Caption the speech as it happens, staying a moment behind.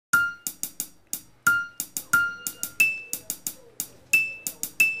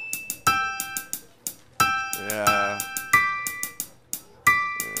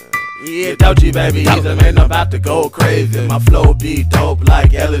nigga Doji, baby, he's a man, I'm about to go crazy. My flow be dope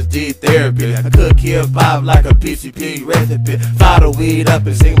like LSD therapy. I cook hip-hop like a PCP recipe. Fire the weed up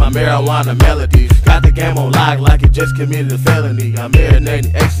and sing my marijuana melodies. Got the game on lock like it just committed a felony. I'm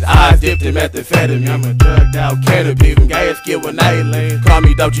marinating exes, eyes dipped in methamphetamine. I'm a drugged out cannabis from gas kid with alien. Call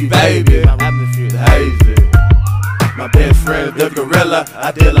me Doji, baby, my atmosphere hazy. My best friend, the gorilla,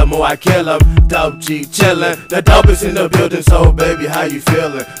 I deal him or I kill him. Dope G chillin', the dope is in the building, so baby, how you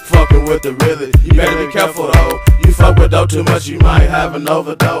feelin'? Fucking with the realest, you better be careful though. You fuck with dope too much, you might have an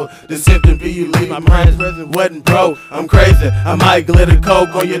overdose. The symptom be you leave my mind's present, wasn't broke. I'm crazy, I might glitter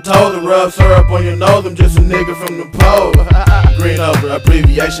coke on your toes and rub syrup on your nose. I'm just a nigga from the pole. Green over,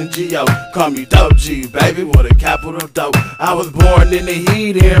 abbreviation G.O. Call me Dope G, baby, with a capital dope. I was born in the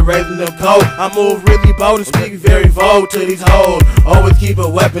heat and raising them cold. I move really bold and speak very bold to these hoes. Always keep a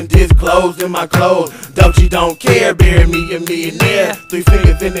weapon disclosed in my clothes. Dope G don't care, bury me a millionaire. 3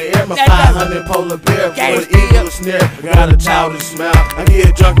 fingers in the air, my 500 polar bear. For an eagle snare, got a childish smile. I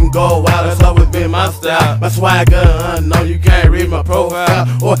get drunk and go wild, that's always been my style. My swagger unknown, you can't read my profile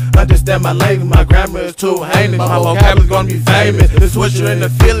or understand my language. My grammar is too heinous, my vocabulary's gonna be famous. The switcher and the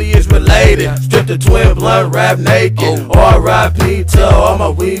Philly is related. Strip the twin blunt, rap naked. R.I.P. to all my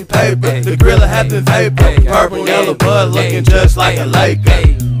weed paper. The gorilla had the vapor, purple, yellow bud, looking just like a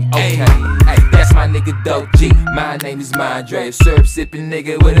Laker. Okay, that's my nigga Dope G. My name is Mondre, a syrup sipping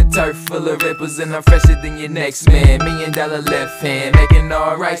nigga with a turf full of ripples, and I'm fresher than your next man. $1 million left hand, making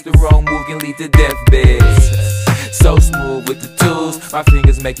all rights. The wrong move can lead to deathbeds. So smooth with the tools, my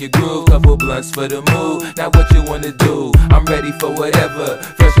fingers make you groove. Couple blunts for the mood. Now what you wanna do? I'm ready for whatever.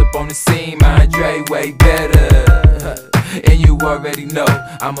 Fresh up on the scene, Mondre way better. And you already know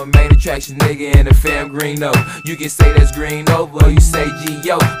I'm a main attraction nigga in the fam Greeno. You can say that's green over, or you say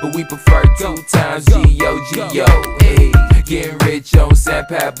G.O., but we prefer 2 times G.O. G.O. Hey, getting rich on San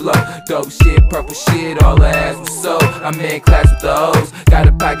Pablo. Dope shit, purple shit, all the ass was sold. I'm in class with the hoes. Got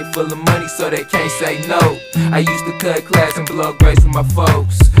a pocket full of money so they can't say no. I used to cut class and blow grades with my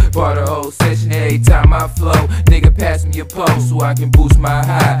folks. Bought a whole session every time I flow. Nigga pass me a post so I can boost my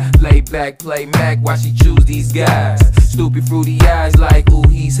high. Lay back, play Mac while she choose these guys. Stupid fruity eyes like ooh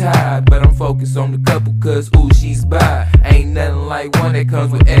he's high, but I'm focused on the couple cause ooh she's by. Ain't nothing like one that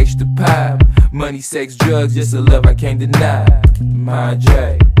comes with extra pie. Money, sex, drugs, just a love I can't deny.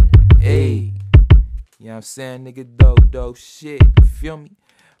 Mondre, hey, you know what I'm saying, nigga, dope shit, you feel me?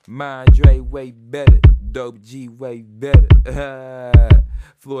 Mondre way better, Dope G way better,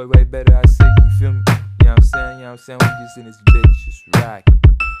 Floyd way better, I say, you feel me? You know what I'm saying, you know what I'm saying, we just in this bitch, just rockin',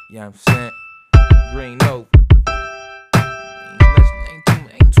 you know what I'm saying? Green over.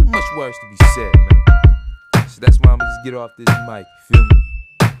 Ain't too much words to be said, man. So that's why I'ma just get off this mic, you feel me?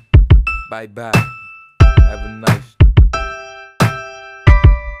 Bye bye. Have a nice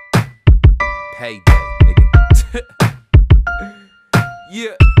payday, nigga.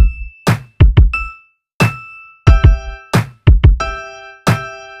 Yeah.